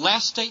everybody. The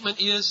last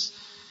statement is,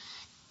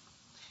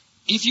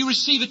 if you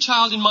receive a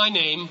child in my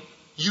name,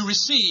 you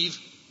receive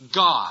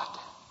God.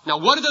 Now,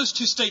 what do those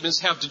two statements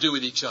have to do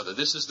with each other?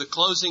 This is the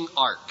closing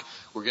arc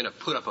we're going to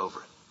put up over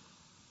it.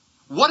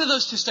 What do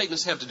those two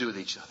statements have to do with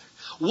each other?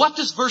 What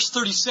does verse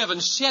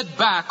 37 shed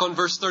back on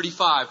verse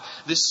 35,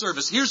 this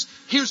service?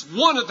 Here's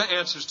one of the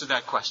answers to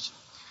that question.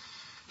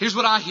 Here's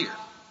what I hear.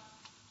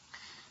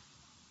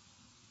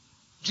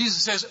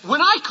 Jesus says,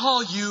 when I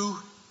call you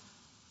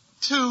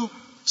to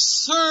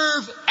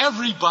serve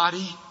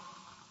everybody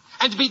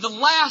and to be the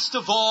last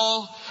of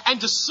all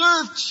and to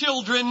serve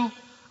children,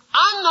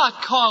 I'm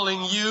not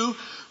calling you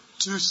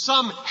to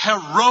some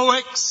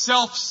heroic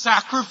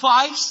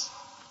self-sacrifice.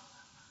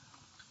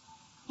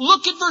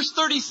 Look at verse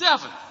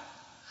 37.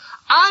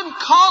 I'm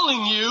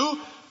calling you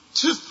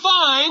to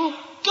find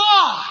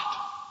God.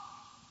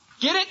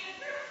 Get it?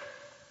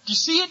 Do you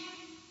see it?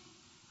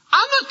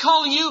 I'm not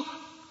calling you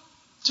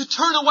to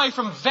turn away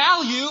from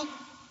value.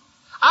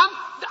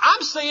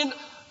 I'm saying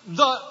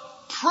the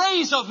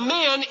praise of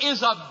man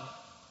is a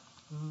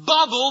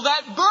bubble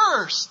that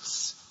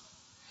bursts.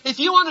 If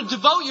you want to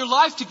devote your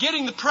life to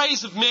getting the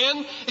praise of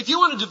men, if you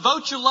want to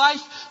devote your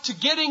life to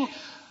getting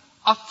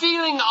a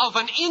feeling of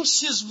an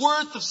inch's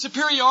worth of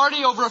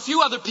superiority over a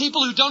few other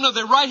people who don't know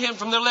their right hand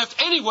from their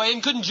left anyway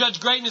and couldn't judge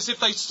greatness if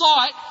they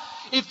saw it,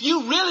 if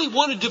you really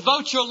want to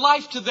devote your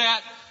life to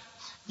that,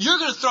 you're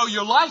going to throw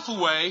your life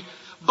away.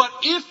 But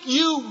if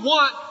you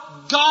want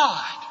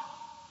God,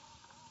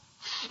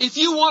 if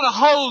you want to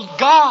hold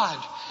God,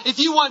 if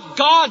you want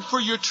God for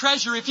your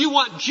treasure, if you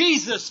want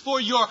Jesus for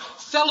your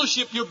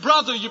fellowship, your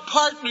brother, your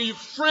partner, your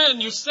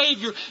friend, your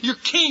Savior, your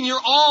King, your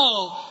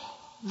all,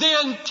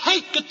 then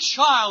take a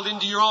child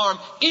into your arm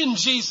in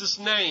Jesus'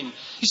 name.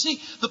 You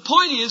see, the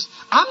point is,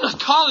 I'm not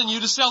calling you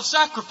to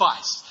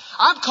self-sacrifice.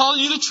 I'm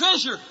calling you to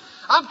treasure.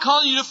 I'm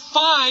calling you to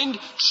find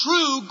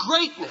true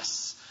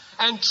greatness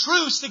and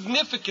true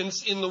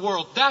significance in the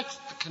world. That's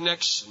the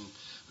connection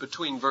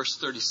between verse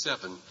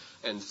 37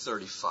 and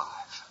 35.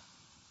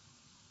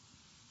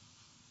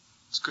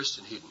 It's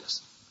Christian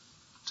hedonism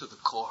to the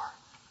core.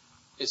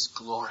 It's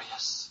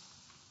glorious.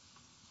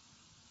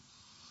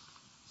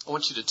 I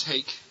want you to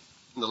take,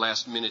 in the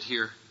last minute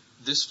here,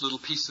 this little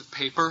piece of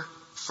paper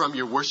from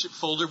your worship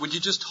folder. Would you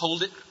just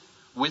hold it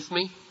with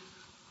me?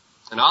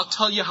 And I'll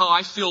tell you how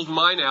I filled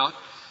mine out,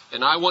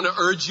 and I want to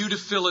urge you to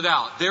fill it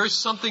out. There is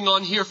something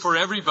on here for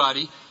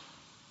everybody,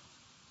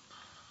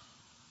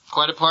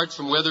 quite apart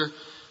from whether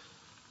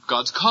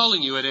God's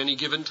calling you at any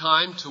given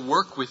time to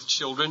work with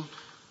children.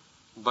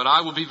 But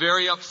I will be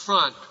very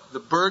upfront. The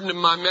burden of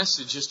my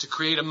message is to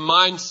create a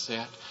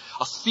mindset,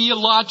 a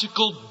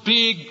theological,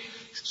 big,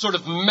 sort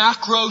of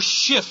macro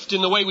shift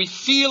in the way we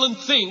feel and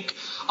think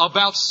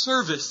about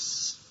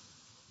service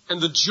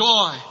and the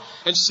joy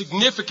and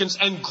significance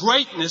and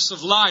greatness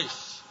of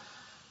life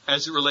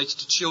as it relates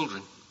to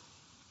children.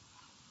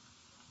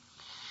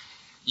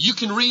 You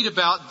can read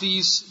about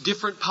these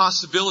different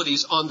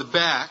possibilities on the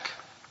back.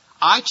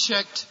 I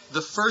checked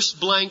the first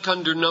blank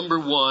under number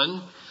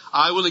 1.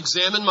 I will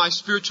examine my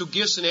spiritual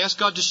gifts and ask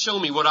God to show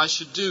me what I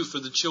should do for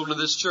the children of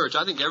this church.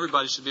 I think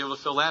everybody should be able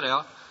to fill that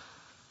out.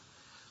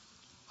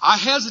 I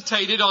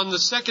hesitated on the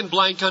second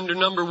blank under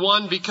number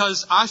 1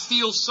 because I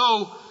feel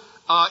so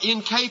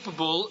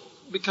incapable,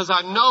 because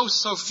I know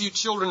so few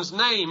children's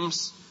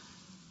names.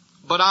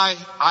 But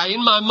I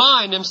in my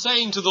mind am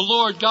saying to the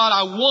Lord, God,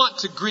 I want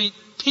to greet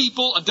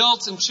people,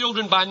 adults and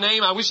children by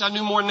name. I wish I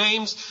knew more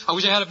names. I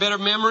wish I had a better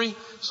memory.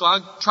 So I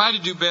try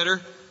to do better.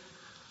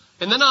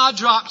 And then I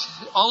dropped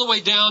all the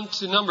way down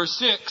to number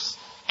 6.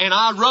 And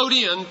I wrote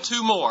in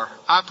 2 more.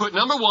 I put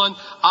number 1,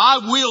 I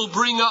will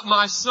bring up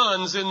my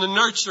sons in the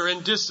nurture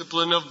and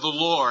discipline of the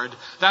Lord.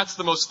 That's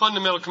the most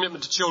fundamental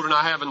commitment to children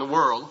I have in the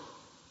world.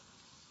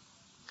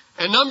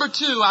 And number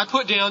 2, I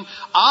put down,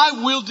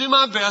 I will do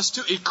my best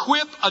to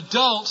equip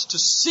adults to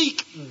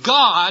seek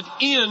God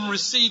in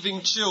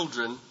receiving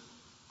children.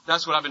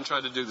 That's what I've been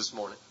trying to do this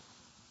morning.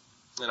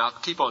 And I'll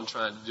keep on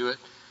trying to do it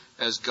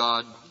as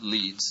God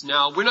leads.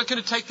 Now, we're not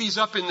going to take these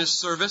up in this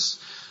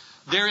service.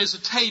 There is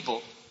a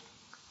table.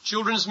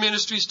 Children's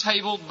Ministries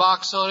table,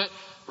 box on it,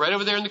 right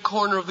over there in the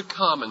corner of the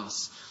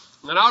Commons.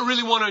 And I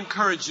really want to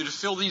encourage you to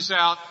fill these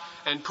out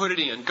and put it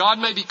in. God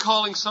may be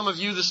calling some of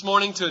you this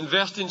morning to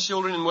invest in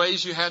children in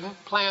ways you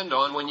hadn't planned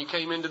on when you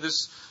came into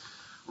this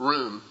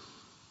room.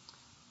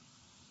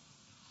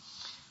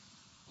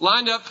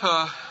 Lined up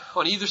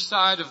on either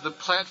side of the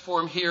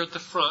platform here at the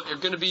front are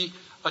going to be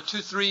 2,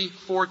 3,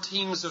 4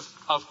 teams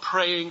of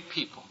praying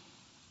people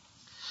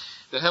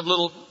that have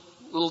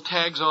little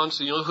tags on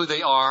so you know who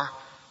they are.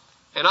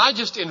 And I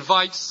just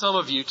invite some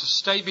of you to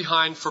stay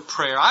behind for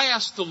prayer. I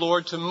ask the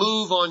Lord to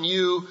move on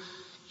you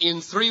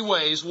in 3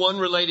 ways, one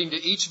relating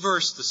to each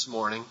verse this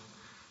morning.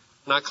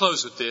 And I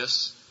close with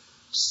this.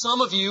 Some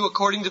of you,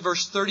 according to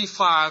verse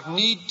 35,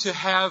 need to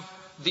have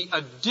the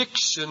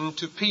addiction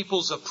to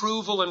people's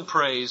approval and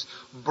praise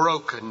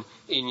broken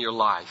in your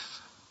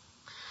life.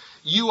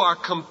 You are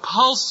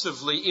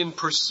compulsively in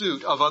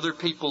pursuit of other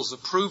people's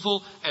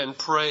approval and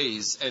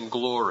praise and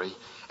glory.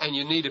 And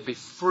you need to be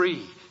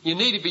free. You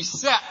need to be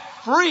set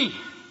free.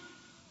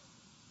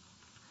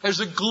 There's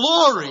a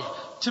glory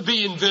to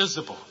be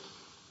invisible.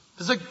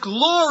 There's a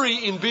glory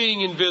in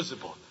being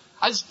invisible.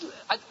 I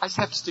just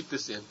have to stick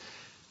this in.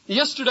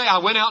 Yesterday I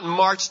went out and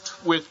marched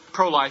with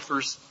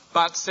pro-lifers,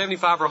 about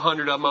 75 or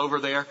 100 of them over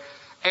there.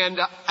 And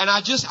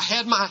I just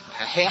had my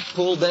hat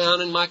pulled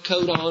down and my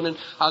coat on, and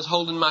I was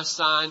holding my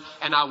sign,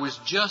 and I was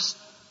just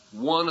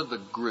one of the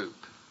group.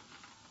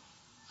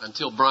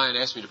 Until Brian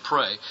asked me to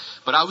pray.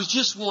 But I was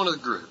just one of the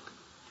group.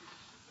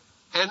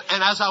 And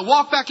as I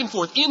walk back and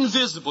forth,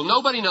 invisible,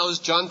 nobody knows,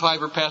 John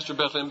Piper, pastor of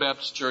Bethlehem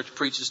Baptist Church,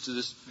 preaches to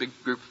this big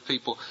group of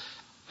people.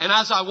 And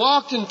as I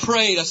walked and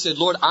prayed, I said,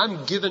 Lord,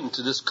 I'm given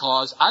to this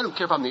cause. I don't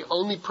care if I'm the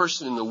only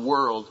person in the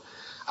world.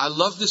 I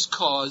love this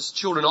cause.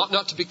 Children ought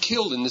not to be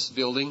killed in this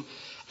building.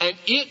 And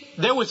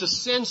there was a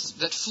sense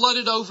that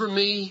flooded over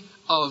me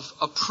of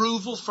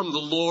approval from the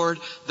Lord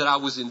that I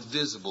was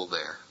invisible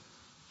there.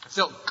 I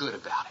felt good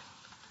about it.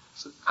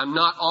 I'm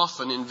not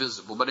often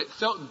invisible, but it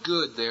felt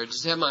good there.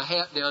 Just have my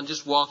hat down,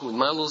 just walking with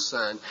my little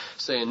sign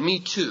saying, me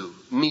too,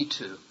 me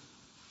too.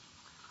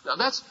 Now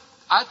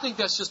I think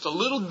that's just a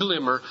little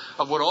glimmer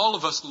of what all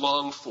of us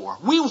long for.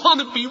 We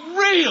want to be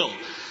real.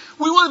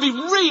 We want to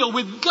be real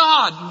with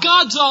God.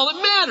 God's all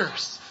that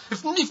matters.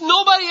 If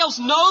nobody else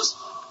knows,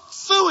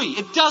 phooey,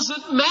 it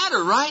doesn't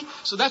matter, right?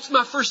 So that's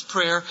my first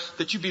prayer,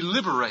 that you be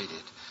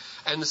liberated.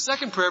 And the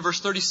second prayer, verse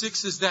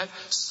 36, is that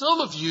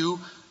some of you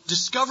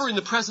discover in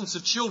the presence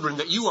of children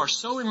that you are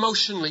so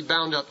emotionally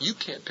bound up, you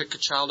can't pick a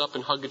child up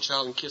and hug a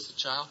child and kiss a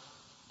child.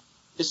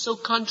 It's so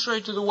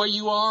contrary to the way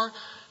you are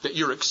that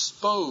you're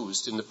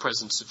exposed in the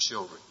presence of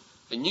children.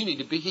 And you need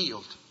to be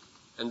healed.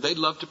 And they'd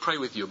love to pray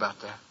with you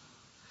about that.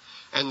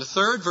 And the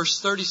third,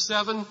 verse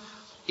 37,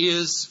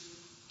 is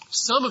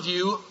some of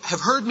you have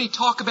heard me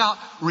talk about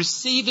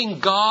receiving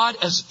God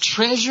as a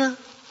treasure,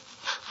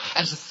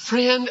 as a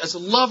friend, as a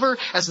lover,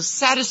 as a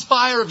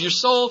satisfier of your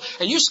soul,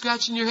 and you're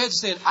scratching your head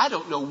saying, I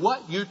don't know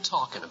what you're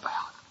talking about.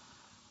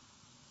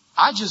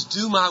 I just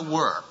do my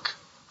work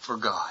for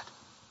God.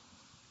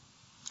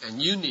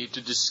 And you need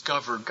to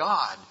discover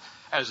God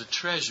as a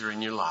treasure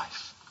in your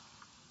life.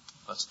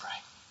 Let's pray.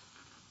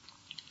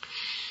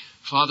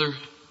 Father,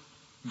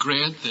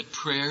 grant that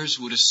prayers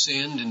would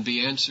ascend and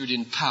be answered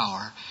in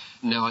power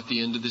now at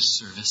the end of this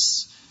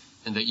service,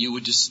 and that you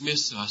would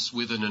dismiss us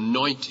with an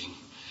anointing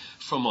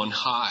from on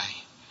high,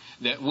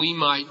 that we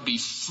might be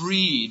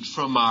freed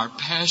from our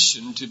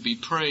passion to be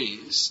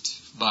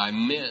praised by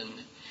men,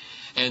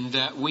 and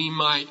that we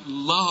might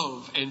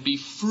love and be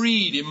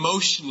freed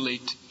emotionally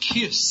to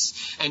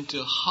kiss and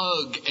to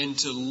hug and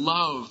to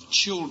love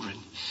children,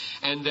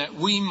 and that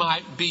we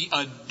might be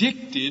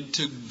addicted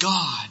to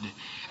God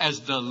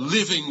as the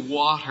living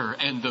water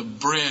and the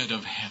bread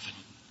of heaven.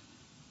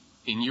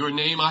 In your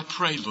name I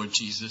pray, Lord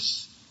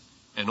Jesus.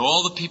 And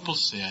all the people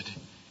said,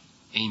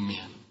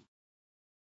 Amen.